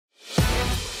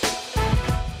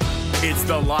It's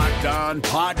the Locked On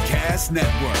Podcast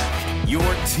Network, your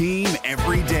team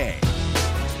every day.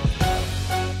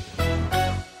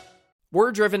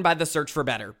 We're driven by the search for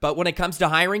better, but when it comes to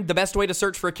hiring, the best way to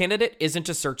search for a candidate isn't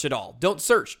to search at all. Don't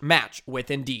search, match with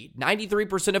Indeed.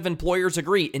 93% of employers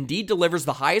agree Indeed delivers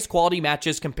the highest quality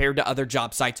matches compared to other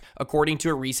job sites, according to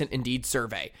a recent Indeed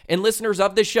survey. And listeners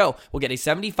of this show will get a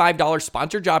 $75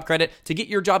 sponsored job credit to get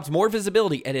your jobs more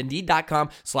visibility at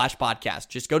Indeed.com/podcast.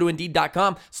 Just go to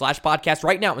Indeed.com/podcast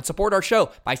right now and support our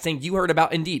show by saying you heard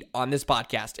about Indeed on this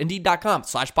podcast.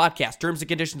 Indeed.com/podcast. Terms and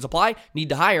conditions apply. Need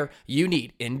to hire? You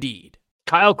need Indeed.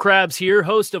 Kyle Krabs here,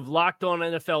 host of Locked On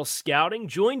NFL Scouting.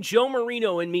 Join Joe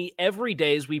Marino and me every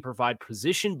day as we provide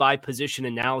position-by-position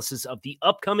analysis of the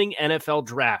upcoming NFL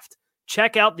Draft.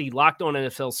 Check out the Locked On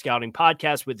NFL Scouting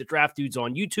podcast with the Draft Dudes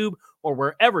on YouTube or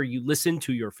wherever you listen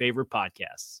to your favorite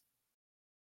podcasts.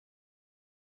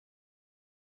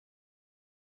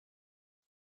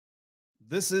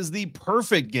 This is the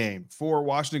perfect game for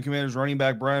Washington Commanders running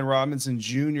back Brian Robinson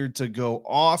Jr. to go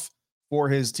off for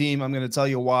his team. I'm going to tell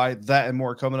you why. That and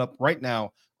more coming up right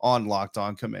now on Locked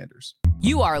On Commanders.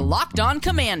 You are Locked On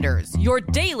Commanders, your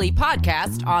daily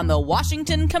podcast on the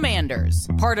Washington Commanders.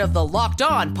 Part of the Locked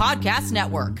On Podcast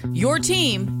Network, your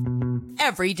team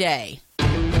every day.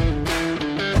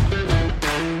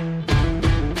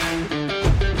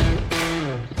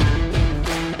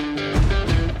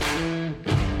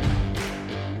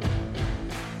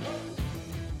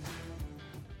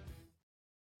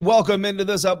 Welcome into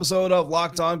this episode of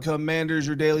Locked On Commanders,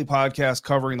 your daily podcast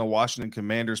covering the Washington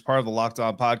Commanders, part of the Locked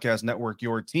On Podcast Network,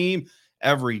 your team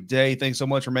every day. Thanks so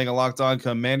much for making Locked On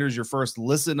Commanders your first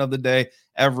listen of the day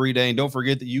every day. And don't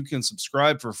forget that you can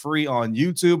subscribe for free on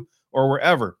YouTube or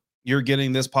wherever you're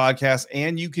getting this podcast.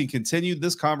 And you can continue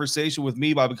this conversation with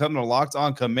me by becoming a Locked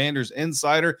On Commanders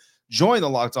Insider. Join the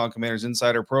Locked On Commanders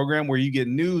Insider program where you get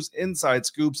news, inside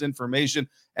scoops, information,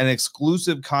 and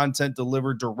exclusive content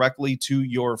delivered directly to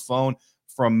your phone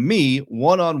from me,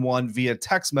 one-on-one via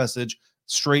text message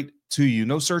straight to you.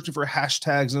 No searching for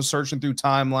hashtags, no searching through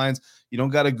timelines. You don't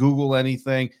got to Google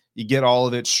anything. You get all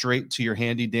of it straight to your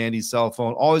handy-dandy cell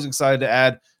phone. Always excited to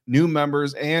add new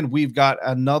members, and we've got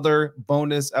another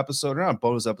bonus episode. Or not a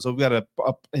bonus episode. We've got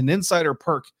an insider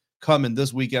perk coming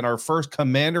this weekend. Our first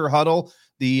Commander Huddle,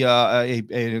 an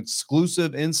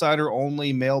exclusive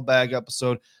insider-only mailbag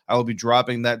episode. I will be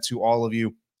dropping that to all of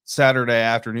you Saturday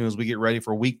afternoon as we get ready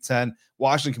for Week 10.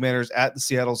 Washington Commanders at the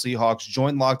Seattle Seahawks.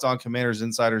 Join Locked On Commanders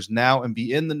Insiders now and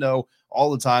be in the know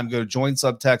all the time. Go to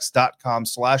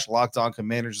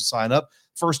joinsubtext.com/LockedOnCommanders to sign up.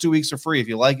 First 2 weeks are free. If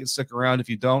you like it, stick around. If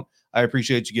you don't, I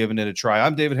appreciate you giving it a try.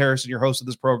 I'm David Harrison, your host of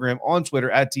this program on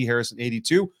Twitter at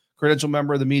THarrison82. Credential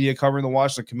member of the media covering the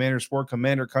Washington Commanders for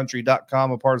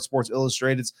CommanderCountry.com, a part of Sports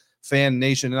Illustrated's Fan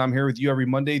Nation. And I'm here with you every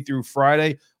Monday through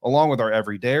Friday, along with our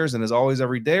everydayers. And as always,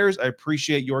 everydayers, I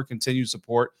appreciate your continued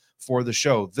support for the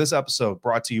show. This episode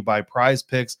brought to you by Prize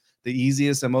Picks, the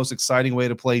easiest and most exciting way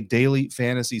to play daily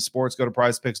fantasy sports. Go to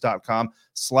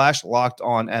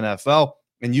prizepicks.com/LockedOnNFL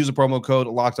and use the promo code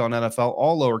LockedOnNFL,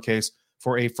 all lowercase,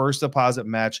 for a first deposit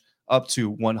match up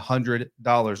to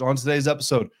 $100. On today's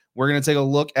episode, we're going to take a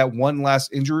look at one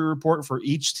last injury report for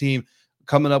each team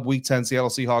coming up Week 10, Seattle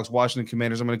Seahawks, Washington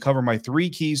Commanders. I'm going to cover my 3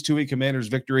 keys to a Commanders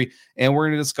victory, and we're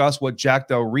going to discuss what Jack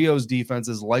Del Rio's defense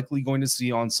is likely going to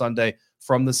see on Sunday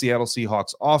from the Seattle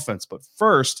Seahawks offense. But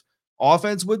first,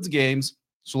 offense wins games.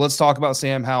 So let's talk about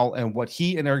Sam Howell and what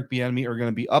he and Eric Bieniemy are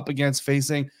going to be up against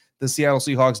facing the Seattle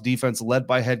Seahawks defense led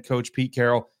by head coach Pete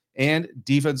Carroll and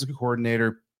defensive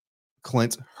coordinator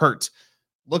Clint Hurt.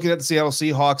 Looking at the Seattle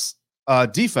Seahawks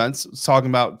defense, talking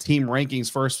about team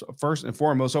rankings first and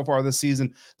foremost. So far this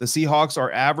season, the Seahawks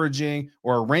are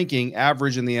ranking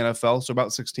average in the NFL, so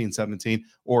about 16, 17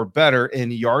 or better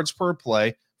in yards per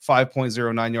play,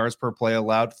 5.09 yards per play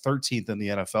allowed, 13th in the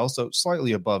NFL, so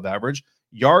slightly above average.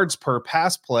 Yards per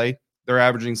pass play, they're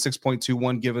averaging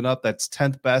 6.21 given up. That's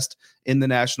 10th best in the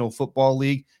National Football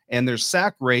League. And their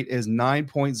sack rate is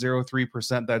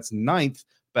 9.03%. That's 9th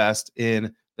best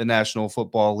in the National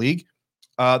Football League.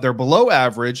 They're below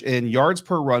average in yards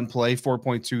per run play,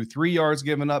 4.23 yards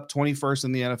given up, 21st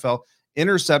in the NFL.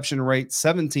 Interception rate,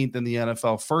 17th in the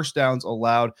NFL. First downs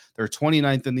allowed, they're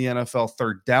 29th in the NFL.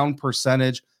 Third down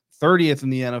percentage, 30th in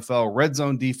the NFL. Red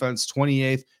zone defense,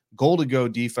 28th. Goal to go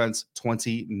defense,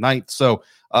 29th. So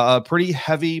a pretty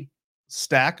heavy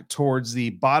stack towards the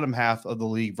bottom half of the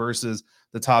league versus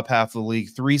the top half of the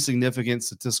league. 3 significant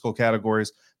statistical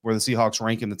categories where the Seahawks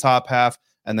rank in the top half,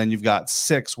 and then you've got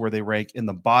 6 where they rank in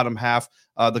the bottom half.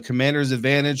 The Commanders'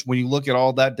 advantage, when you look at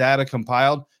all that data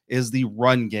compiled, is the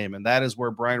run game, and that is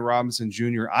where Brian Robinson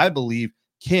Jr., I believe,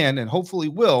 can and hopefully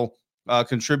will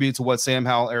contribute to what Sam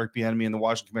Howell, Eric Bieniemy, and the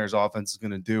Washington Commanders offense is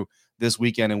going to do this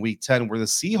weekend in Week 10, where the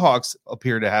Seahawks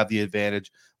appear to have the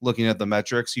advantage. Looking at the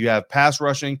metrics, you have pass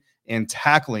rushing and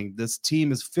tackling. This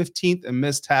team is 15th in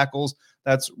missed tackles.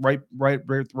 That's right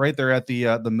there at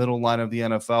the middle line of the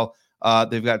NFL.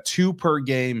 They've got 2 per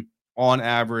game on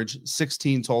average,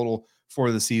 16 total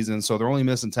for the season. So they're only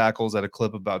missing tackles at a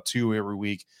clip of about 2 every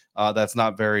week. That's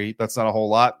not a whole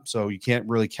lot. So you can't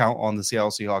really count on the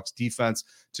Seattle Seahawks defense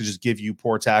to just give you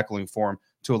poor tackling form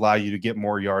to allow you to get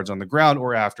more yards on the ground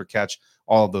or after catch,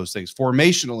 all of those things.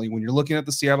 Formationally, when you're looking at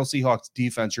the Seattle Seahawks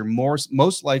defense, you're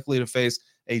most likely to face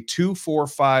a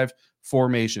 2-4-5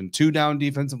 formation, 2 down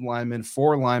defensive linemen,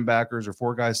 4 linebackers or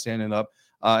 4 guys standing up,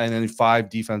 and then 5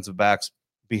 defensive backs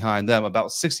behind them. About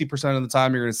 60% of the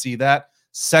time, you're going to see that.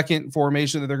 Second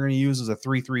formation that they're going to use is a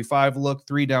 3-3-5 look,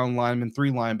 3 down linemen, 3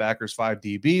 linebackers, 5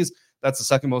 DBs. That's the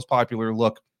second most popular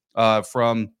look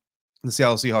from the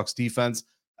Seattle Seahawks defense.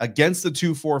 Against the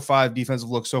 2-4-5 defensive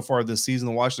look so far this season,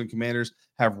 the Washington Commanders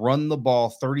have run the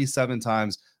ball 37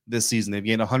 times this season. They've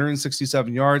gained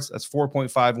 167 yards. That's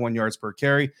 4.51 yards per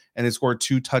carry, and they scored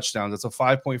 2 touchdowns. That's a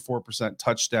 5.4%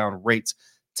 touchdown rate.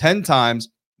 10 times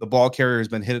the ball carrier has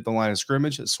been hit at the line of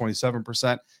scrimmage. It's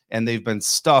 27%, and they've been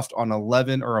stuffed on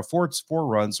 4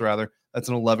 runs, rather. That's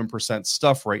an 11%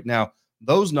 stuff rate. Now,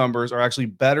 those numbers are actually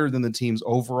better than the team's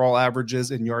overall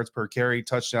averages in yards per carry,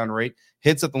 touchdown rate,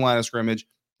 hits at the line of scrimmage,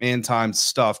 and times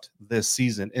stuffed this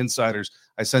season. Insiders,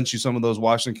 I sent you some of those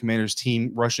Washington Commanders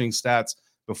team rushing stats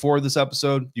before this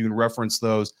episode. You can reference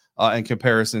those in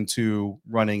comparison to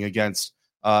running against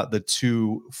the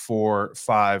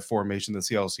 2-4-5 formation that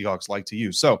Seattle Seahawks like to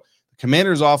use. So the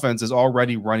Commanders offense is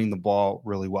already running the ball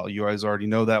really well. You guys already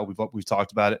know that. We've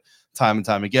talked about it time and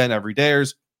time again. Every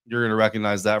dayers, you're going to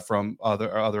recognize that from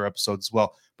other episodes as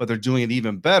well. But they're doing it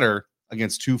even better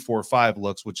against 2-4-5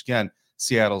 looks, which again,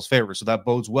 Seattle's favorite. So that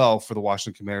bodes well for the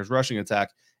Washington Commanders rushing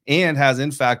attack, and has in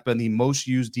fact been the most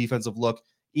used defensive look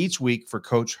each week for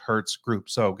Coach Hurt's group.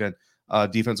 So again,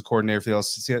 defensive coordinator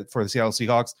for the Seattle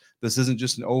Seahawks. This isn't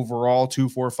just an overall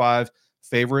 2-4-5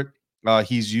 favorite.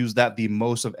 He's used that the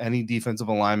most of any defensive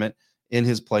alignment in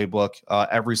his playbook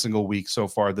every single week so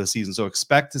far this season. So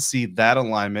expect to see that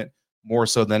alignment more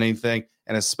so than anything,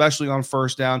 and especially on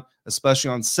first down, especially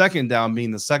on second down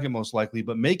being the second most likely,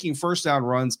 but making first down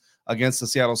runs against the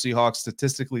Seattle Seahawks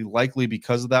statistically likely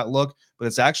because of that look, but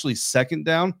it's actually second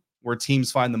down where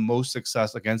teams find the most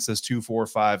success against this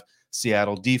 2-4-5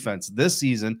 Seattle defense. This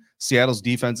season, Seattle's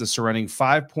defense is surrendering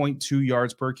 5.2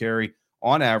 yards per carry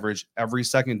on average every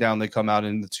second down they come out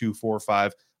in the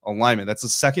 2-4-5 alignment. That's the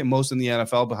second most in the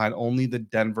NFL, behind only the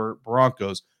Denver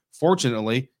Broncos.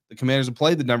 Fortunately, the Commanders have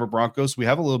played the Denver Broncos. We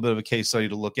have a little bit of a case study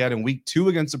to look at. In week 2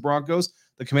 against the Broncos,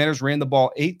 the Commanders ran the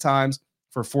ball 8 times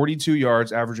for 42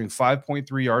 yards, averaging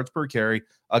 5.3 yards per carry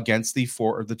against the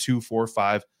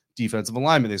 2-4-5 defensive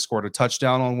alignment. They scored a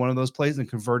touchdown on one of those plays and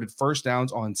converted first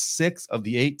downs on 6 of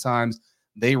the 8 times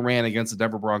they ran against the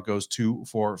Denver Broncos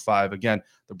 2-4-5. Again,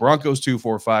 the Broncos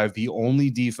 2-4-5, the only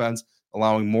defense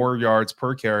allowing more yards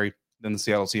per carry than the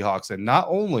Seattle Seahawks. And not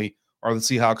only are the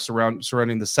Seahawks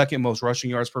surrounding the second most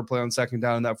rushing yards per play on second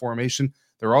down in that formation,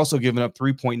 they're also giving up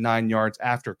 3.9 yards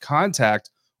after contact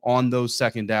on those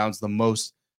second downs, the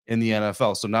most in the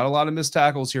NFL. So not a lot of missed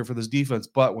tackles here for this defense,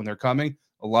 but when they're coming,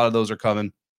 a lot of those are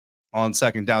coming on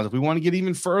second downs. If we want to get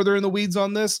even further in the weeds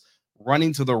on this,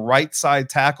 running to the right side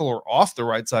tackle or off the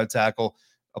right side tackle,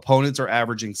 opponents are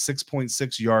averaging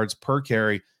 6.6 yards per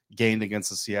carry gained against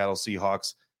the Seattle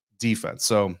Seahawks defense.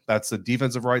 So that's the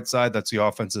defensive right side. That's the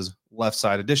offense's left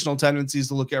side. Additional tendencies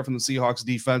to look at from the Seahawks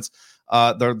defense.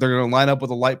 They're going to line up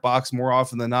with a light box more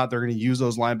often than not. They're going to use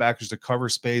those linebackers to cover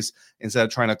space instead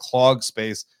of trying to clog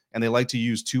space. And they like to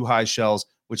use 2 high shells,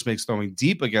 which makes throwing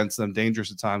deep against them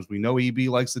dangerous at times. We know EB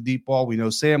likes the deep ball. We know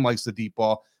Sam likes the deep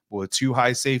ball. But with 2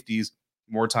 high safeties,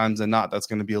 more times than not, that's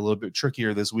going to be a little bit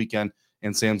trickier this weekend.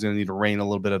 And Sam's going to need to rein a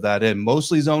little bit of that in.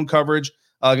 Mostly zone coverage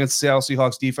against the Seattle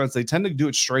Seahawks defense. They tend to do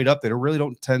it straight up. They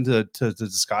don't tend to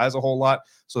disguise a whole lot.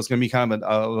 So it's going to be kind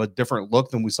of a different look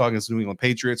than we saw against the New England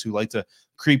Patriots, who like to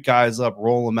creep guys up,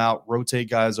 roll them out, rotate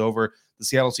guys over. The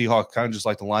Seattle Seahawks kind of just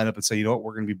like to line up and say, you know what,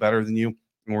 we're going to be better than you,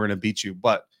 and we're going to beat you.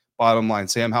 But bottom line,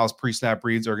 Sam Howell's pre-snap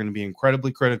reads are going to be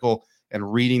incredibly critical,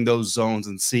 and reading those zones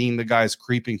and seeing the guys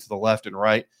creeping to the left and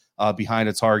right behind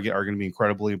a target are going to be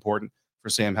incredibly important for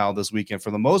Sam Howell this weekend.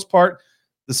 For the most part,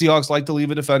 the Seahawks like to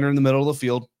leave a defender in the middle of the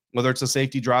field, whether it's a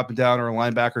safety dropping down or a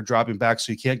linebacker dropping back,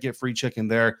 so you can't get free chicken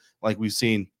there like we've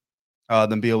seen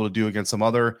them be able to do against some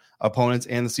other opponents.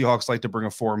 And the Seahawks like to bring a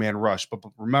 4-man rush. But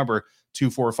remember,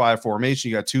 2-4-5 formation,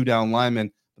 you got 2 down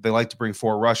linemen, but they like to bring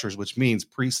 4 rushers, which means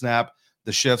pre-snap,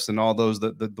 the shifts and all those,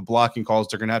 the blocking calls,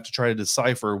 they're going to have to try to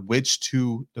decipher which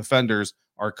two defenders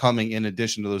are coming in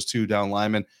addition to those two down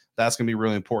linemen. That's going to be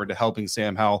really important to helping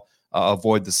Sam Howell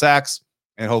avoid the sacks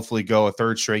and hopefully go a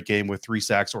third straight game with 3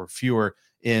 sacks or fewer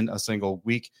in a single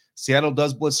week. Seattle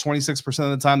does blitz 26%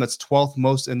 of the time. That's 12th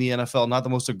most in the NFL. Not the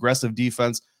most aggressive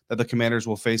defense that the Commanders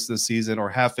will face this season or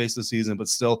have faced this season, but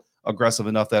still aggressive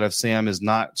enough that if Sam is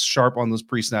not sharp on those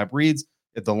pre-snap reads,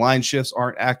 if the line shifts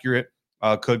aren't accurate,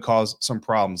 could cause some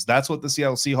problems. That's what the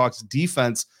Seattle Seahawks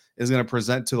defense is going to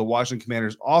present to the Washington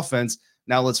Commanders offense.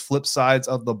 Now let's flip sides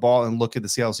of the ball and look at the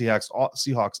Seattle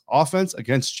Seahawks offense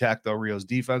against Jack Del Rio's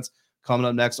defense. Coming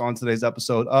up next on today's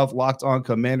episode of Locked On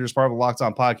Commanders, part of the Locked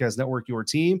On Podcast Network, your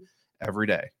team every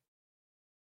day.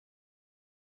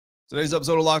 Today's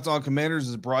episode of Locked On Commanders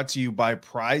is brought to you by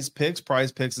Prize Picks.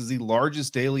 Prize Picks is the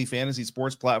largest daily fantasy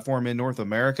sports platform in North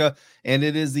America, and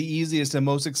it is the easiest and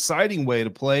most exciting way to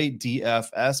play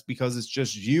DFS because it's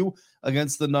just you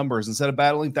against the numbers. Instead of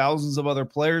battling thousands of other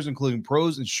players, including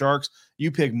pros and sharks,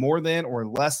 you pick more than or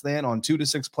less than on 2 to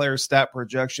 6 player stat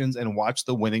projections and watch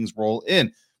the winnings roll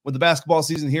in. With the basketball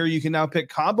season here, you can now pick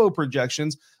combo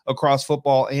projections across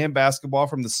football and basketball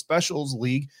from the Specials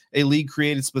League, a league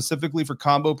created specifically for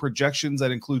combo projections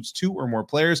that includes 2 or more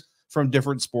players from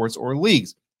different sports or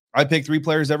leagues. I pick 3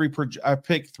 player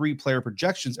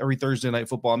projections every Thursday night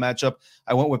football matchup.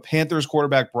 I went with Panthers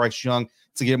quarterback Bryce Young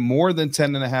to get more than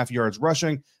 10.5 yards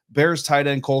rushing, Bears tight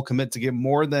end Cole Kmet to get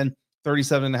more than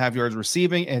 37.5 yards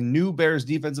receiving, and new Bears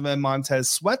defensive end Montez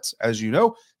Sweat, as you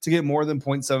know, to get more than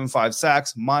 0.75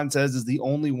 sacks. Montez is the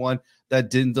only one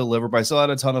that didn't deliver, but I still had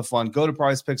a ton of fun. Go to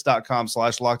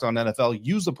prizepicks.com/LockedOnNFL.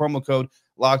 Use the promo code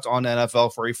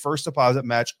LockedOnNFL for a first deposit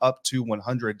match up to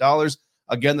 $100.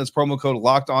 Again, that's promo code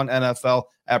LockedOnNFL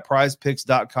at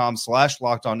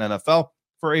prizepicks.com/LockedOnNFL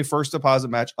for a first deposit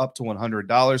match up to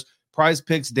 $100. Prize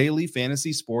Picks daily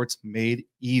fantasy sports made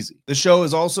easy. The show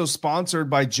is also sponsored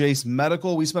by Jace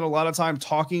Medical. We spend a lot of time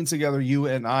talking together, you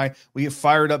and I. We get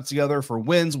fired up together for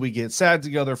wins. We get sad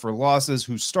together for losses,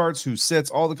 who starts, who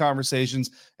sits, all the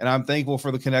conversations. And I'm thankful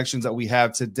for the connections that we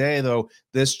have today, though.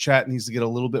 This chat needs to get a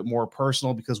little bit more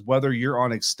personal because whether you're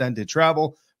on extended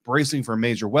travel, bracing for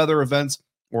major weather events,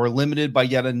 or limited by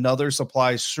yet another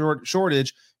supply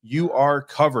shortage, you are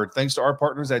covered. Thanks to our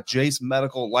partners at Jace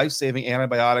Medical, life-saving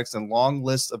antibiotics and long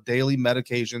lists of daily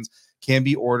medications can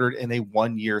be ordered in a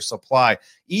 1-year supply.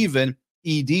 Even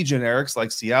ED generics like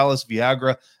Cialis,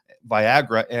 Viagra,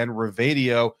 and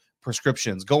Revadio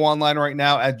prescriptions. Go online right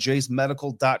now at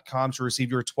jacemedical.com to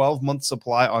receive your 12-month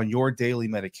supply on your daily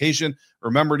medication.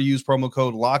 Remember to use promo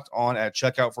code LOCKEDON at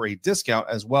checkout for a discount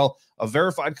as well. A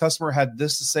verified customer had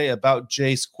this to say about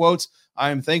Jace, quotes,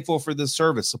 "I am thankful for this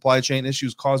service. Supply chain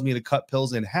issues caused me to cut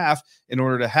pills in half in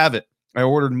order to have it. I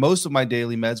ordered most of my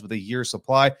daily meds with a year's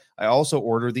supply. I also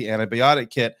ordered the antibiotic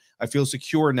kit. I feel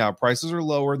secure now. Prices are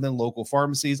lower than local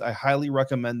pharmacies. I highly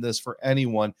recommend this for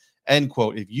anyone." End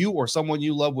quote. If you or someone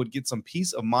you love would get some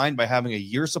peace of mind by having a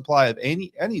year's supply of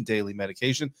any daily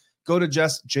medication, go to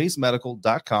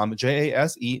jacemedical.com,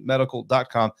 JASE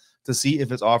medical.com to see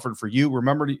if it's offered for you.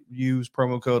 Remember to use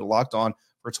promo code Locked On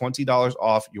for $20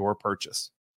 off your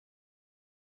purchase.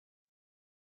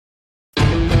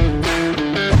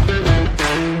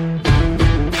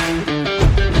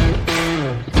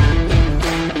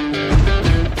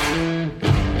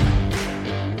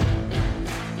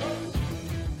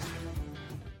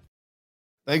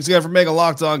 Thanks again for making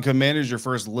Locked On Commanders your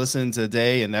first listen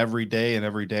today and every day and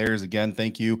every dayers. Again,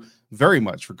 thank you very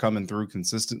much for coming through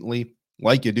consistently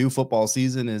like you do. Football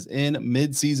season is in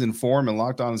mid-season form, and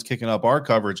Locked On is kicking up our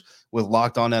coverage with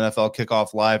Locked On NFL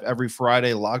Kickoff Live. Every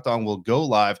Friday, Locked On will go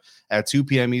live at 2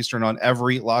 p.m. Eastern on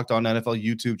every Locked On NFL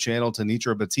YouTube channel.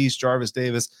 Tanitra Batiste, Jarvis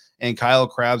Davis, and Kyle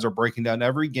Krabs are breaking down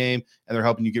every game, and they're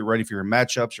helping you get ready for your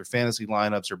matchups, your fantasy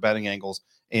lineups, your betting angles,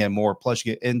 and more. Plus,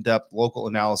 you get in-depth local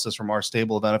analysis from our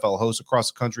stable of NFL hosts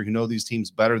across the country who know these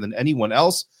teams better than anyone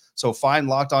else. So find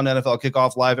Locked On NFL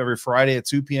Kickoff Live every Friday at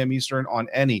 2 p.m. Eastern on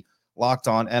any Locked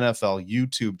On NFL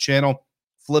YouTube channel.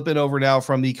 Flipping over now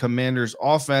from the Commanders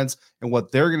offense and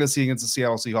what they're going to see against the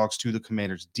Seattle Seahawks to the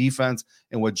Commanders defense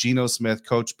and what Geno Smith,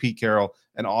 Coach Pete Carroll,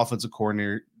 and offensive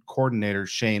coordinator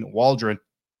Shane Waldron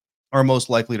are most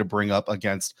likely to bring up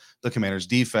against the Commanders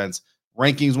defense.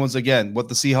 Rankings, once again, what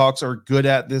the Seahawks are good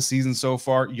at this season so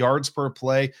far: yards per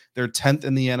play, they're 10th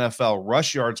in the NFL.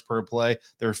 Rush yards per play,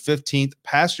 they're 15th.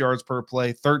 Pass yards per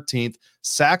play, 13th.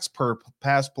 Sacks per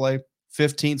pass play,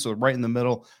 15th, so right in the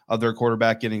middle of their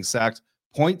quarterback getting sacked.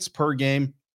 Points per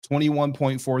game,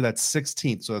 21.4, that's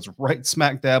 16th. So that's right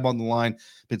smack dab on the line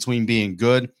between being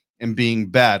good and being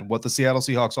bad. What the Seattle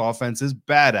Seahawks offense is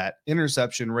bad at.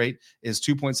 Interception rate is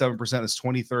 2.7%. It's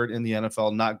 23rd in the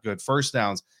NFL. Not good. First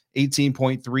downs,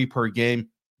 18.3 per game,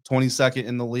 22nd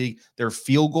in the league. Their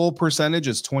field goal percentage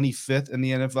is 25th in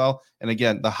the NFL. And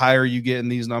again, the higher you get in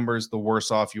these numbers, the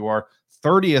worse off you are.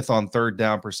 30th on third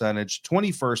down percentage,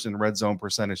 21st in red zone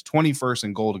percentage, 21st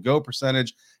in goal to go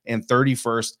percentage, and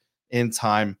 31st in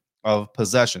time of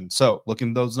possession. So looking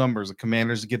at those numbers, the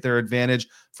Commanders get their advantage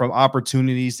from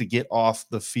opportunities to get off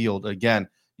the field. Again,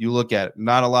 you look at it,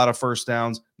 not a lot of first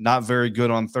downs, not very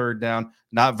good on third down,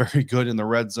 not very good in the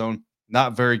red zone,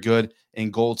 not very good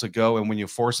in goal to go. And when you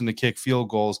force them to kick field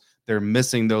goals, they're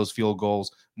missing those field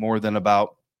goals more than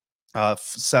about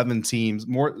seven teams.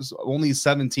 Only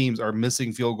 7 teams are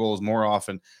missing field goals more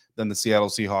often than the Seattle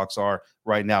Seahawks are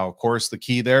right now. Of course, the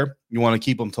key there, you want to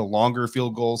keep them to longer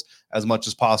field goals as much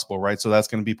as possible, right? So that's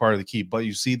going to be part of the key. But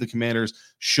you see the Commanders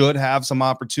should have some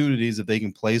opportunities if they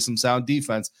can play some sound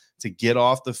defense to get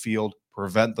off the field,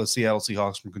 prevent the Seattle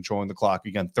Seahawks from controlling the clock.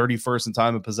 Again, 31st in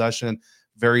time of possession,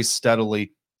 very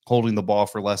steadily holding the ball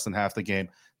for less than half the game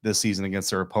this season against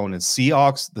their opponents. The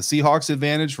Seahawks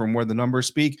advantage from where the numbers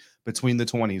speak between the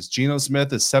 20s. Geno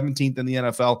Smith is 17th in the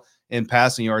NFL in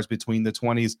passing yards between the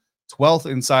 20s, 12th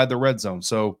inside the red zone.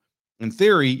 So in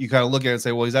theory, you kind of look at it and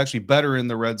say, well, he's actually better in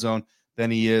the red zone than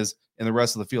he is in the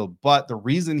rest of the field. But the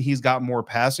reason he's got more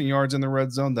passing yards in the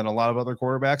red zone than a lot of other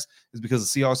quarterbacks is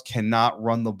because the Seahawks cannot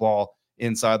run the ball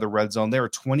inside the red zone. They are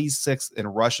 26th in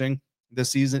rushing this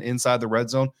season inside the red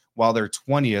zone, while they're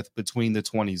 20th between the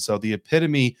 20s. So the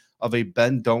epitome of a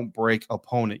bend, don't break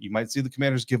opponent. You might see the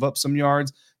Commanders give up some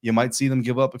yards. You might see them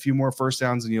give up a few more first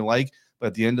downs than you like. But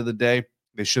at the end of the day,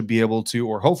 they should be able to,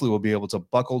 or hopefully will be able to,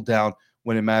 buckle down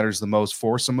when it matters the most,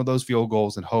 force some of those field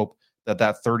goals, and hope that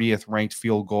 30th ranked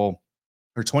field goal,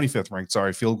 or 25th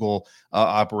ranked, field goal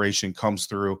operation comes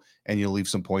through, and you leave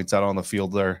some points out on the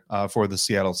field there for the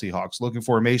Seattle Seahawks. Looking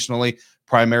formationally,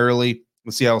 primarily,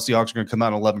 the Seattle Seahawks are going to come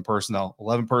out in 11 personnel.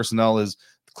 11 personnel is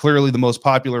clearly the most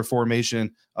popular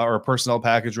formation or personnel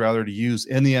package, rather, to use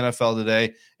in the NFL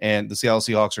today, and the Seattle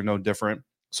Seahawks are no different.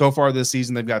 So far this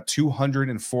season, they've got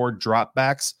 204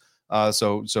 dropbacks,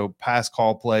 so pass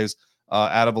call plays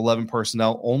out of 11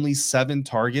 personnel. Only 7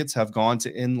 targets have gone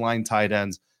to inline tight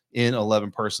ends in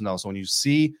 11 personnel. So when you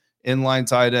see inline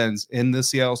tight ends in the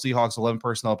Seattle Seahawks 11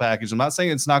 personnel package, I'm not saying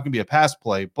it's not going to be a pass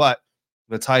play, but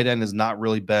the tight end has not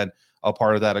really been a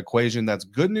part of that equation. That's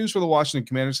good news for the Washington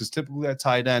Commanders, because typically that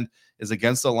tight end is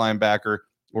against a linebacker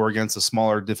or against a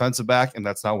smaller defensive back, and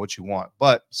that's not what you want.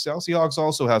 But Seattle Seahawks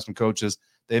also have some coaches.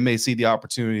 They may see the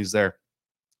opportunities there,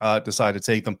 decide to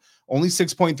take them. Only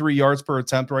 6.3 yards per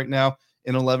attempt right now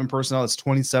in 11 personnel. It's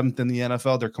 27th in the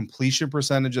NFL. Their completion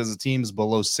percentage as a team is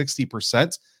below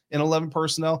 60% in 11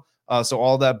 personnel. So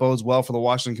all that bodes well for the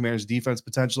Washington Commanders defense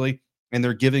potentially. And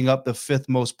they're giving up the 5th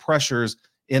most pressures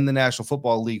in the National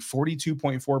Football League.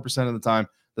 42.4% of the time,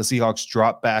 the Seahawks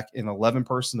drop back in 11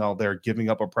 personnel. They're giving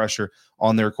up a pressure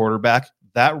on their quarterback.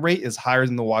 That rate is higher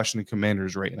than the Washington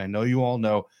Commanders rate. And I know you all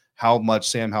know how much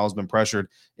Sam Howell's been pressured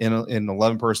in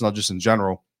 11 personnel just in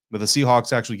general, but the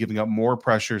Seahawks actually giving up more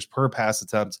pressures per pass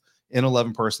attempt in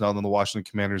 11 personnel than the Washington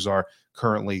Commanders are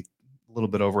currently, a little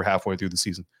bit over halfway through the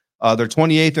season. They're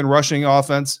 28th in rushing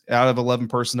offense out of 11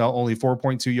 personnel. Only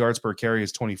 4.2 yards per carry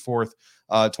is 24th.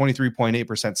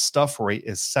 23.8% stuff rate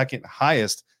is second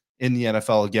highest in the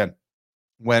NFL, again,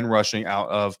 when rushing out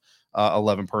of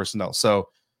 11 personnel. So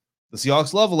the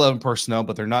Seahawks love 11 personnel,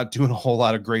 but they're not doing a whole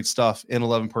lot of great stuff in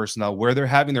 11 personnel. Where they're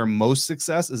having their most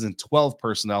success is in 12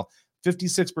 personnel.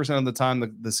 56% of the time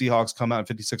the Seahawks come out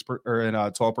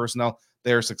in 12 personnel,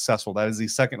 they are successful. That is the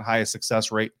second highest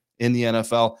success rate in the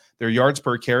NFL. Their yards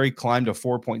per carry climbed to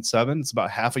 4.7. It's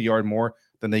about half a yard more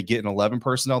than they get in 11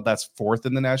 personnel. That's 4th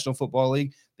in the National Football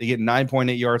League. They get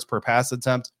 9.8 yards per pass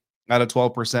attempt out of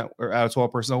 12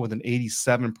 personnel with an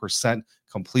 87%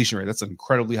 completion rate. That's an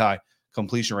incredibly high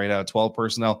completion rate out of 12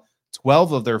 personnel.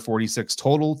 12 of their 46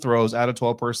 total throws out of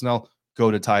 12 personnel go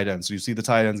to tight ends. So you see the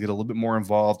tight ends get a little bit more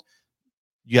involved.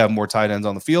 You have more tight ends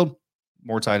on the field,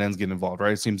 more tight ends get involved,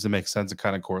 right? It seems to make sense. It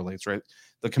kind of correlates, right?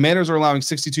 The Commanders are allowing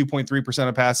 62.3%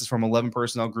 of passes from 11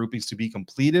 personnel groupings to be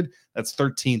completed. That's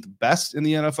 13th best in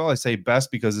the NFL. I say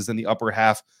best because it's in the upper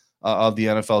half of the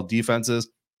NFL defenses.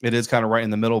 It is kind of right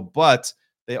in the middle, but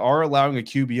they are allowing a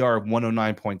QBR of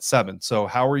 109.7. So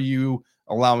how are you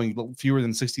allowing fewer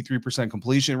than 63%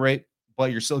 completion rate,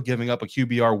 but you're still giving up a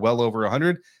QBR well over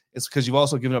 100? It's because you've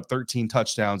also given up 13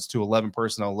 touchdowns to 11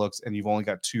 personnel looks, and you've only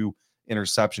got 2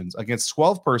 interceptions. Against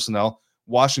 12 personnel,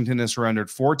 Washington has surrendered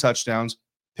 4 touchdowns,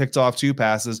 picked off 2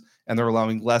 passes, and they're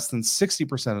allowing less than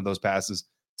 60% of those passes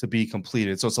to be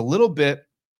completed. So it's a little bit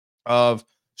of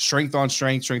strength on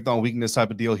strength, strength on weakness type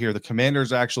of deal here. The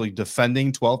Commanders are actually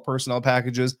defending 12 personnel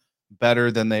packages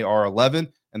better than they are 11,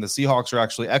 and the Seahawks are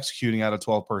actually executing out of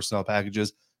 12 personnel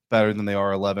packages better than they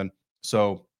are 11.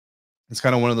 So it's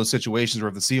kind of one of those situations where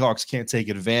if the Seahawks can't take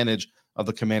advantage of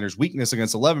the Commanders' weakness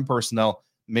against 11 personnel,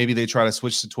 maybe they try to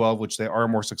switch to 12, which they are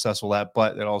more successful at,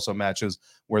 but it also matches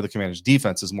where the Commanders'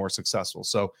 defense is more successful.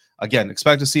 So again,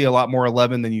 expect to see a lot more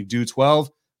 11 than you do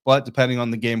 12, but depending on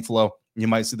the game flow, you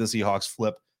might see the Seahawks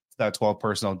flip that 12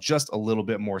 personnel just a little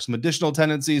bit more. Some additional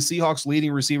tendencies: Seahawks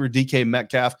leading receiver DK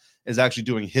Metcalf is actually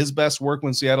doing his best work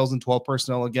when Seattle's in 12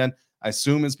 personnel again. I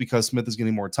assume it's because Smith is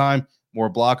getting more time,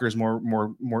 more blockers,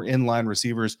 more inline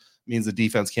receivers, means the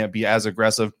defense can't be as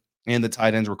aggressive, and the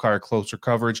tight ends require closer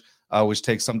coverage, which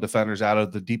takes some defenders out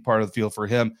of the deep part of the field for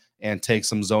him and takes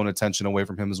some zone attention away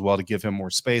from him as well to give him more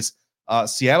space.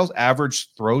 Seattle's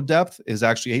average throw depth is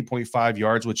actually 8.5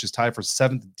 yards, which is tied for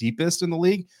 7th deepest in the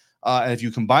league. And if you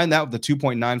combine that with the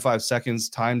 2.95 seconds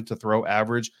time to throw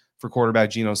average for quarterback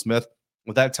Geno Smith,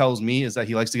 what that tells me is that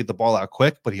he likes to get the ball out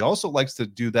quick, but he also likes to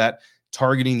do that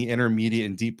targeting the intermediate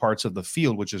and deep parts of the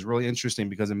field, which is really interesting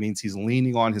because it means he's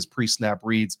leaning on his pre-snap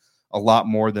reads a lot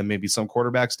more than maybe some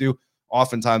quarterbacks do.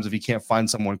 Oftentimes, if he can't find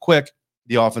someone quick,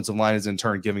 the offensive line is in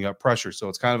turn giving up pressure. So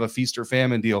it's kind of a feast or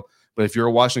famine deal. But if you're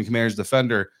a Washington Commanders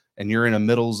defender and you're in a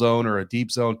middle zone or a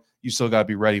deep zone, you still got to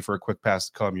be ready for a quick pass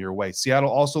to come your way. Seattle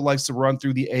also likes to run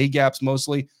through the A gaps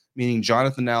mostly, meaning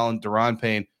Jonathan Allen, Deron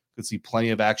Payne could see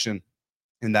plenty of action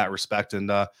in that respect.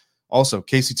 And also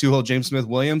Casey Tuhill, James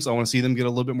Smith-Williams, I want to see them get a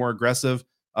little bit more aggressive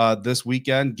this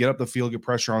weekend, get up the field, get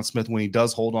pressure on Smith when he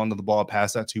does hold on to the ball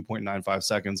past that 2.95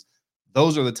 seconds.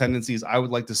 Those are the tendencies I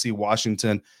would like to see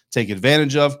Washington take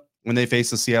advantage of when they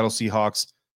face the Seattle Seahawks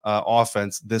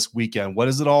offense this weekend. What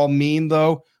does it all mean,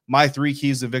 though? My 3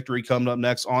 keys to victory coming up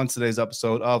next on today's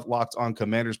episode of Locked On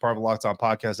Commanders, part of the Locked On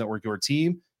Podcast Network, your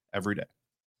team every day.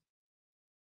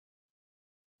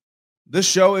 This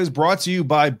show is brought to you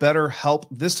by BetterHelp.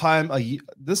 This time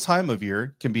of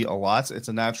year can be a lot. It's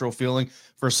a natural feeling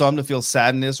for some to feel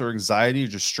sadness or anxiety or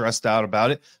just stressed out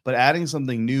about it. But adding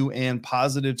something new and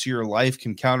positive to your life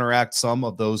can counteract some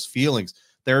of those feelings.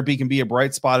 Therapy can be a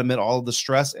bright spot amid all of the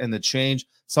stress and the change,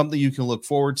 something you can look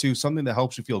forward to, something that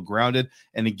helps you feel grounded,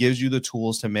 and it gives you the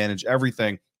tools to manage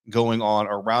everything going on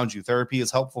around you. Therapy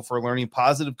is helpful for learning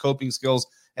positive coping skills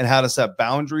and how to set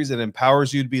boundaries. It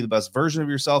empowers you to be the best version of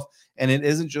yourself, and it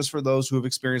isn't just for those who have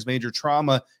experienced major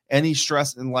trauma. Any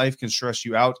stress in life can stress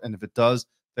you out, and if it does,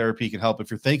 therapy can help.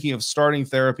 If you're thinking of starting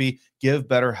therapy, give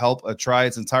BetterHelp a try.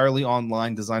 It's entirely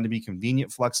online, designed to be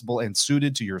convenient, flexible, and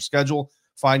suited to your schedule.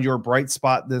 Find your bright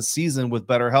spot this season with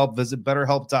BetterHelp. Visit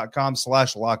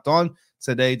BetterHelp.com/lockedon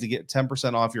today to get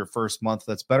 10% off your first month.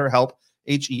 That's BetterHelp,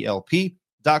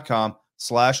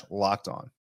 HELP.com/lockedon.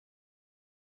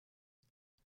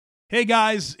 Hey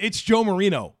guys, it's Joe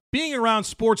Marino. Being around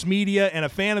sports media and a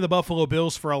fan of the Buffalo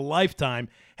Bills for a lifetime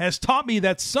has taught me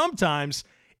that sometimes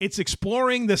it's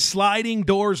exploring the sliding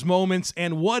doors moments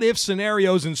and what-if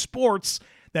scenarios in sports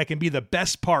that can be the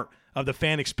best part of the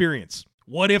fan experience.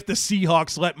 What if the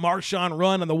Seahawks let Marshawn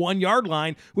run on the 1-yard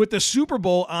line with the Super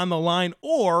Bowl on the line?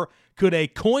 Or could a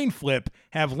coin flip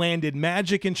have landed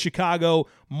Magic in Chicago,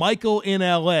 Michael in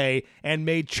LA, and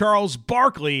made Charles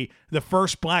Barkley the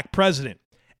first black president?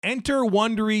 Enter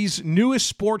Wondery's newest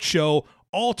sports show,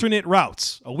 Alternate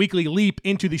Routes, a weekly leap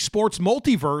into the sports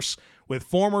multiverse with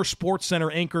former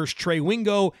SportsCenter anchors Trey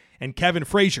Wingo and Kevin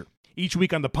Frazier. Each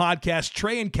week on the podcast,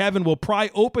 Trey and Kevin will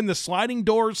pry open the sliding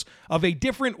doors of a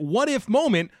different what-if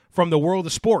moment from the world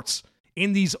of sports.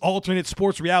 In these alternate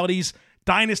sports realities,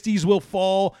 dynasties will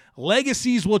fall,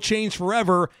 legacies will change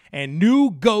forever, and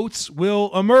new GOATs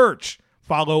will emerge.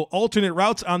 Follow Alternate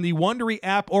Routes on the Wondery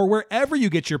app or wherever you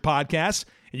get your podcasts,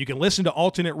 and you can listen to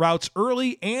Alternate Routes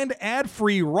early and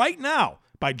ad-free right now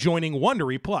by joining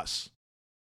Wondery Plus.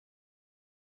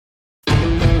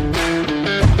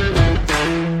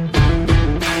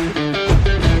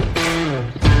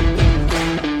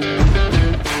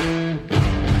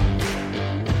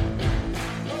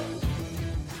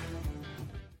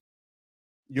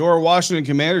 Your Washington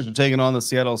Commanders are taking on the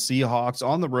Seattle Seahawks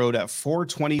on the road at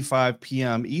 4:25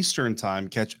 p.m. Eastern Time.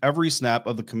 Catch every snap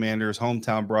of the Commanders'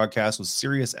 hometown broadcast with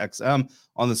SiriusXM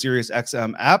on the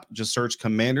SiriusXM app. Just search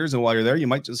Commanders, and while you're there, you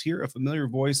might just hear a familiar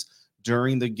voice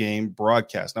during the game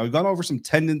broadcast. Now, we've gone over some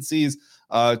tendencies,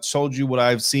 told you what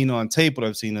I've seen on tape, what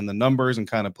I've seen in the numbers, and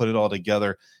kind of put it all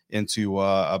together into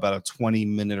about a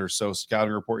 20-minute or so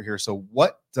scouting report here. So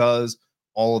what does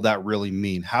all of that really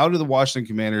mean? How do the Washington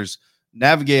Commanders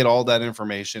navigate all that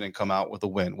information and come out with a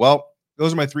win? Well,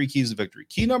 those are my 3 keys to victory.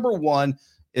 Key number 1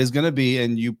 is going to be,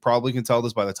 and you probably can tell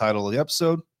this by the title of the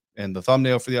episode in the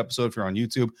thumbnail for the episode. If you're on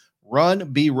YouTube,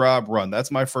 run, B-Rob, run.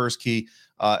 That's my first key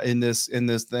in this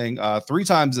thing. 3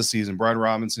 times this season, Brian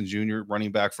Robinson Jr.,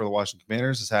 running back for the Washington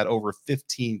Commanders, has had over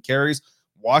 15 carries.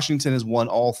 Washington has won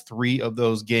all 3 of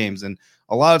those games. And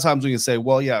a lot of times we can say,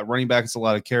 well, yeah, running back is a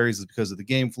lot of carries is because of the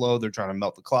game flow. They're trying to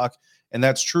melt the clock. And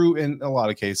that's true in a lot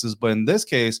of cases. But in this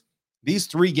case, these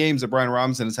 3 games that Brian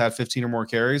Robinson has had 15 or more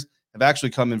carries have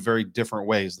actually come in very different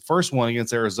ways. The first one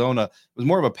against Arizona was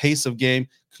more of a pace of game,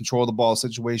 control the ball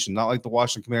situation, not like the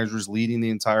Washington Commanders was leading the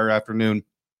entire afternoon.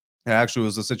 It actually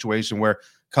was a situation where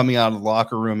coming out of the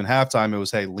locker room in halftime, it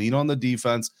was, hey, lean on the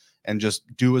defense and just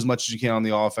do as much as you can on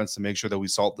the offense to make sure that we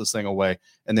salt this thing away.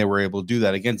 And they were able to do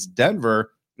that. Against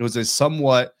Denver, it was a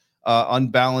somewhat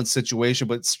unbalanced situation,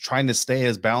 but it's trying to stay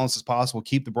as balanced as possible,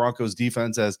 keep the Broncos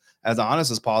defense as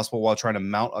honest as possible while trying to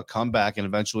mount a comeback and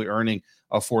eventually earning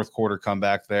a fourth quarter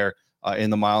comeback there in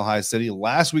the Mile High City.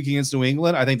 Last week against New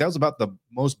England, I think that was about the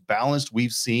most balanced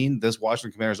we've seen this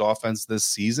Washington Commanders offense this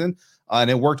season. And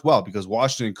it worked well because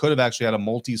Washington could have actually had a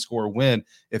multi-score win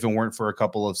if it weren't for a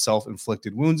couple of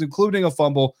self-inflicted wounds, including a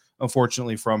fumble,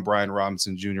 unfortunately, from Brian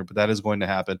Robinson Jr., but that is going to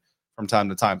happen from time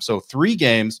to time. So 3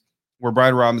 games where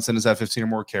Brian Robinson has had 15 or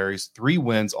more carries, 3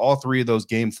 wins, all 3 of those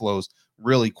game flows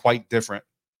really quite different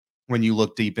when you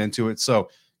look deep into it. So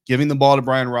giving the ball to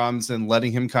Brian Robinson,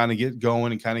 letting him kind of get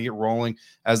going and kind of get rolling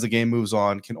as the game moves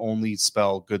on can only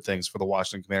spell good things for the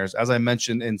Washington Commanders. As I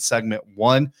mentioned in segment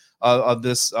 1 of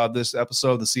this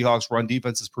episode, the Seahawks run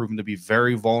defense has proven to be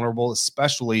very vulnerable,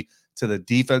 especially to the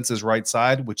defense's right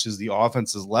side, which is the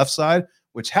offense's left side,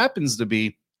 which happens to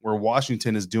be where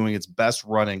Washington is doing its best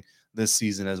running this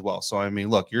season as well. So, I mean,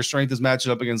 look, your strength is matched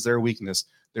up against their weakness.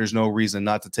 There's no reason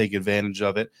not to take advantage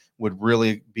of it. Would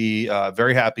really be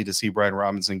very happy to see Brian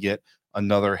Robinson get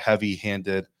another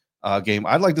heavy-handed game.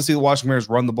 I'd like to see the Washington Commanders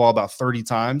run the ball about 30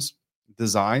 times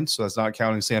designed, so that's not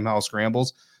counting Sam Howell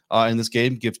scrambles in this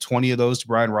game. Give 20 of those to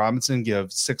Brian Robinson,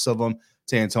 give 6 of them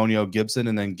to Antonio Gibson,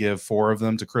 and then give 4 of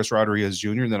them to Chris Rodriguez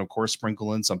Jr., and then, of course,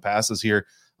 sprinkle in some passes here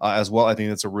as well. I think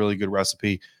that's a really good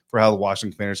recipe for how the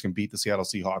Washington Commanders can beat the Seattle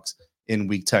Seahawks in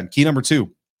Week 10. Key number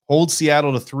 2, hold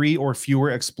Seattle to 3 or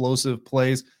fewer explosive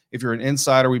plays. If you're an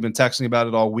insider, we've been texting about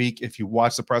it all week. If you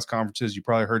watch the press conferences, you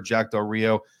probably heard Jack Del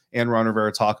Rio and Ron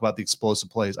Rivera talk about the explosive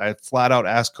plays. I flat out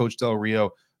asked Coach Del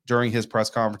Rio during his press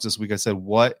conference this week, I said,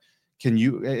 what can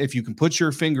you, if you can put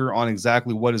your finger on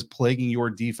exactly what is plaguing your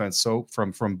defense, so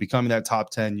from becoming that top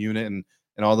 10 unit and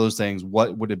all those things,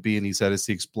 what would it be? And he said it's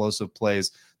the explosive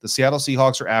plays. The Seattle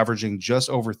Seahawks are averaging just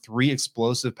over 3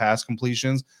 explosive pass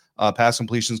completions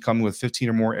coming with 15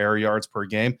 or more air yards per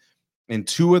game. In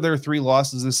 2 of their 3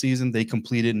 losses this season, they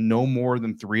completed no more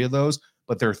than 3 of those,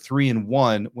 but they're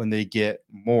 3-1 when they get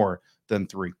more than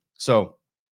 3. So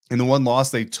in the one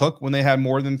loss they took when they had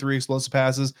more than 3 explosive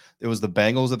passes, it was the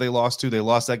Bengals that they lost to. They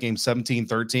lost that game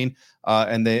 17-13,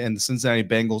 and the Cincinnati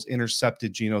Bengals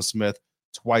intercepted Geno Smith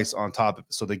twice on top of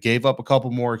it. So they gave up a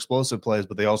couple more explosive plays,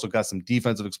 but they also got some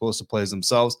defensive explosive plays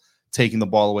themselves, taking the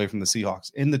ball away from the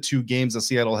Seahawks. In the 2 games that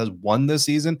Seattle has won this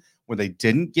season, where they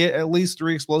didn't get at least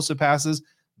 3 explosive passes,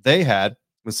 they had,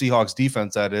 the Seahawks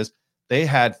defense that is, they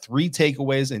had 3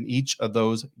 takeaways in each of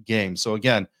those games. So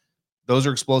again, those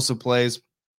are explosive plays.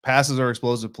 Passes are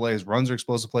explosive plays. Runs are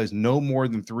explosive plays. No more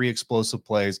than 3 explosive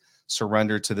plays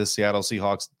surrendered to this Seattle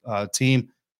Seahawks team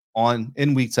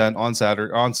in Week 10 on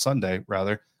Sunday,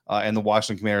 and the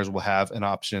Washington Commanders will have an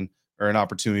option or an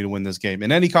opportunity to win this game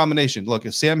in any combination. Look,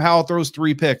 if Sam Howell throws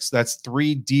 3 picks, that's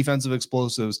 3 defensive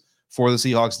explosives for the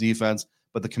Seahawks defense,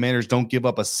 but the Commanders don't give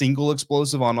up a single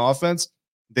explosive on offense,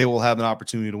 they will have an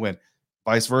opportunity to win.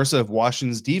 Vice versa, if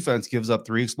Washington's defense gives up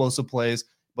 3 explosive plays,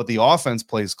 but the offense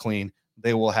plays clean,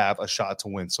 they will have a shot to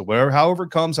win. So however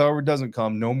it comes, however it doesn't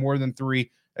come, no more than 3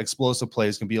 explosive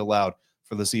plays can be allowed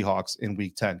for the Seahawks in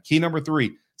Week 10. Key number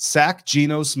 3, sack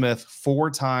Geno Smith 4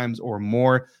 times or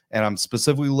more. And I'm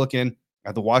specifically looking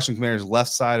at the Washington Commanders' left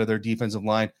side of their defensive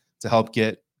line to help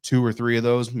get 2 or 3 of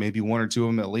those, maybe 1 or 2 of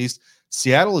them at least.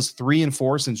 Seattle is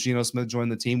 3-4 since Geno Smith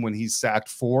joined the team when he's sacked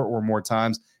 4 or more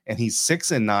times, and he's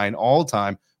 6-9 all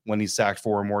time when he's sacked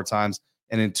 4 or more times.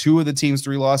 And in 2 of the team's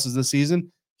 3 losses this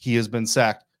season, he has been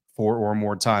sacked 4 or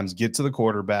more times. Get to the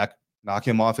quarterback, knock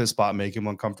him off his spot, make him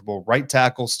uncomfortable. Right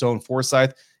tackle Stone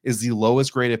Forsythe is the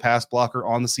lowest graded pass blocker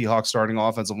on the Seahawks starting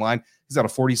offensive line. He's got a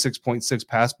 46.6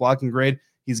 pass blocking grade.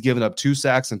 He's given up 2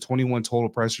 sacks and 21 total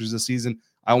pressures this season.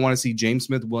 I want to see James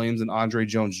Smith-Williams and Andre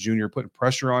Jones Jr. putting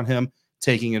pressure on him,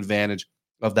 taking advantage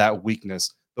of that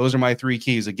weakness. Those are my 3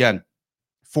 keys. Again,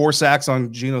 4 sacks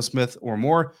on Geno Smith or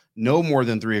more, no more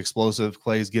than 3 explosive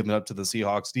plays given up to the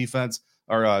Seahawks defense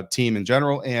or team in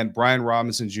general, and Brian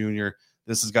Robinson Jr.,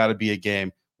 this has got to be a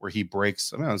game where he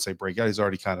breaks. I mean, I don't say break out. He's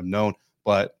already kind of known,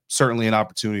 but certainly an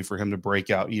opportunity for him to break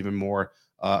out even more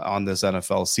on this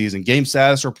NFL season. Game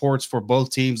status reports for both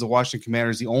teams. The Washington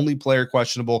Commanders, the only player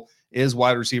questionable is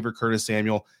wide receiver Curtis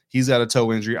Samuel. He's got a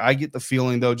toe injury. I get the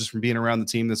feeling, though, just from being around the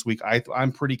team this week,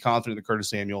 I'm pretty confident that Curtis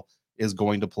Samuel is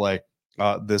going to play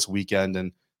this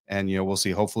weekend. And we'll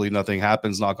see. Hopefully nothing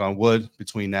happens, knock on wood,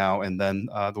 between now and then.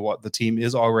 The team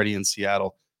is already in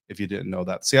Seattle, if you didn't know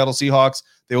that. Seattle Seahawks,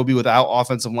 they will be without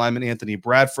offensive lineman Anthony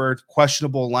Bradford,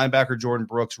 questionable linebacker Jordan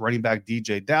Brooks, running back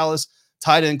DJ Dallas,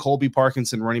 tight end Colby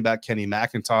Parkinson, running back Kenny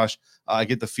McIntosh. I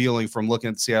get the feeling from looking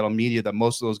at Seattle media that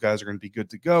most of those guys are going to be good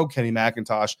to go. Kenny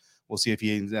McIntosh, we'll see if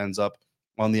he ends up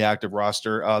on the active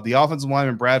roster. The offensive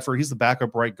lineman Bradford, he's the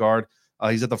backup right guard.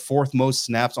 He's at the fourth most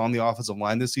snaps on the offensive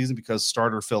line this season because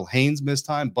starter Phil Haynes missed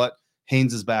time, but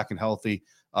Haynes is back and healthy,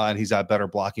 and he's got better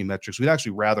blocking metrics. We'd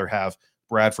actually rather have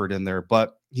Bradford in there,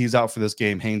 but he's out for this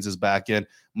game. Haynes is back in.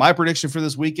 My prediction for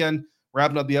this weekend,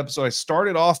 wrapping up the episode, I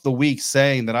started off the week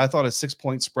saying that I thought a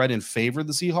 6-point spread in favor of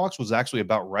the Seahawks was actually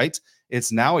about right.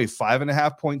 It's now a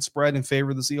 5.5-point spread in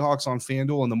favor of the Seahawks on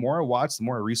FanDuel, and the more I watch, the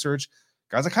more I research,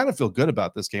 guys, I kind of feel good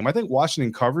about this game. I think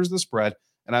Washington covers the spread,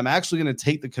 and I'm actually going to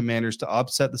take the Commanders to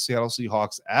upset the Seattle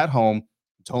Seahawks at home.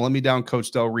 Don't let me down,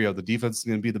 Coach Del Rio. The defense is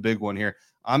going to be the big one here.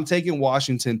 I'm taking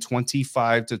Washington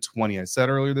 25-20. I said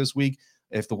earlier this week,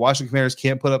 if the Washington Commanders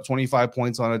can't put up 25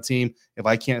 points on a team, if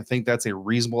I can't think that's a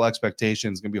reasonable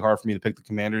expectation, it's going to be hard for me to pick the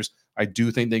Commanders. I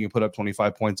do think they can put up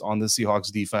 25 points on the Seahawks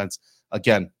defense.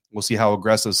 Again, we'll see how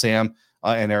aggressive Sam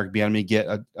and Eric Bieniemy get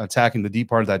attacking the deep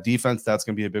part of that defense. That's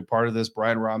going to be a big part of this.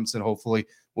 Brian Robinson hopefully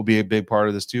will be a big part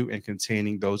of this too, and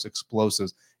containing those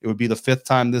explosives. It would be the 5th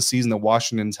time this season that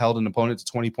Washington's held an opponent to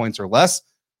 20 points or less,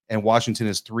 and Washington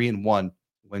is 3-1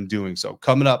 when doing so.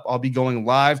 Coming up, I'll be going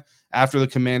live after the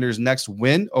Commanders' next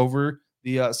win over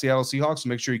the Seattle Seahawks. So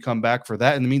make sure you come back for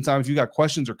that. In the meantime, if you got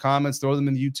questions or comments, throw them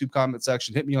in the YouTube comment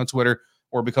section. Hit me on Twitter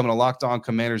or becoming a Locked On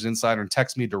Commanders insider and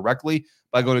text me directly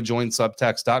by going to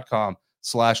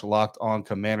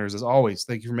joinsubtext.com/LockedOnCommanders. As always,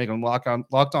 thank you for making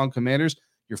Locked On Commanders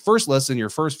your first listen, your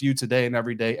first view today and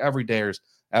every day. Everydayers,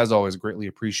 as always, greatly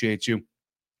appreciate you.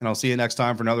 And I'll see you next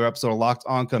time for another episode of Locked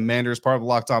On Commanders, part of the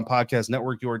Locked On Podcast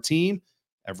Network, your team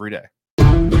every day.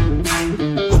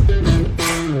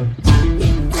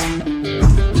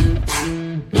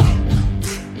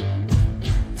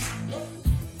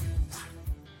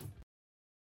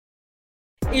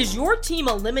 Is your team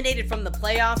eliminated from the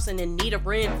playoffs and in need of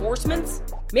reinforcements?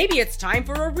 Maybe it's time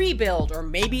for a rebuild, or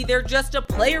maybe they're just a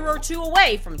player or two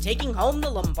away from taking home the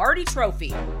Lombardi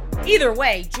Trophy. Either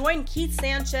way, join Keith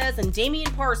Sanchez and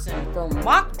Damian Parson for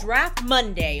Mock Draft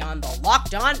Monday on the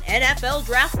Locked On NFL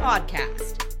Draft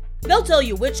Podcast. They'll tell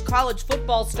you which college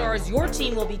football stars your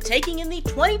team will be taking in the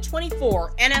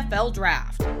 2024 NFL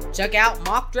Draft. Check out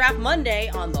Mock Draft Monday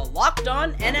on the Locked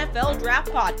On NFL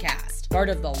Draft Podcast, part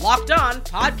of the Locked On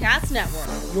Podcast Network,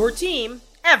 your team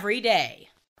every day.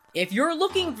 If you're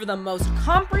looking for the most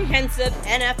comprehensive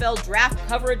NFL draft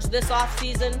coverage this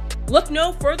offseason, look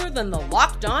no further than the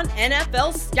Locked On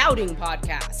NFL Scouting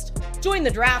Podcast. Join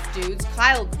the draft dudes,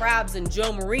 Kyle Krabs and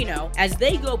Joe Marino, as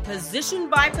they go position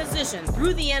by position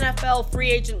through the NFL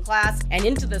free agent class and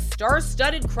into the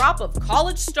star-studded crop of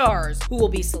college stars who will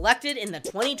be selected in the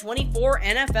 2024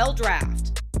 NFL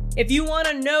Draft. If you want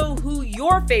to know who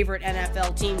your favorite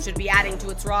NFL team should be adding to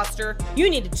its roster, you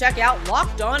need to check out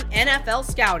Locked On NFL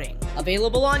Scouting,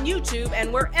 available on YouTube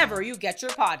and wherever you get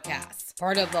your podcasts.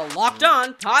 Part of the Locked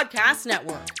On Podcast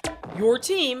Network, your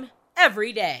team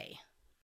every day.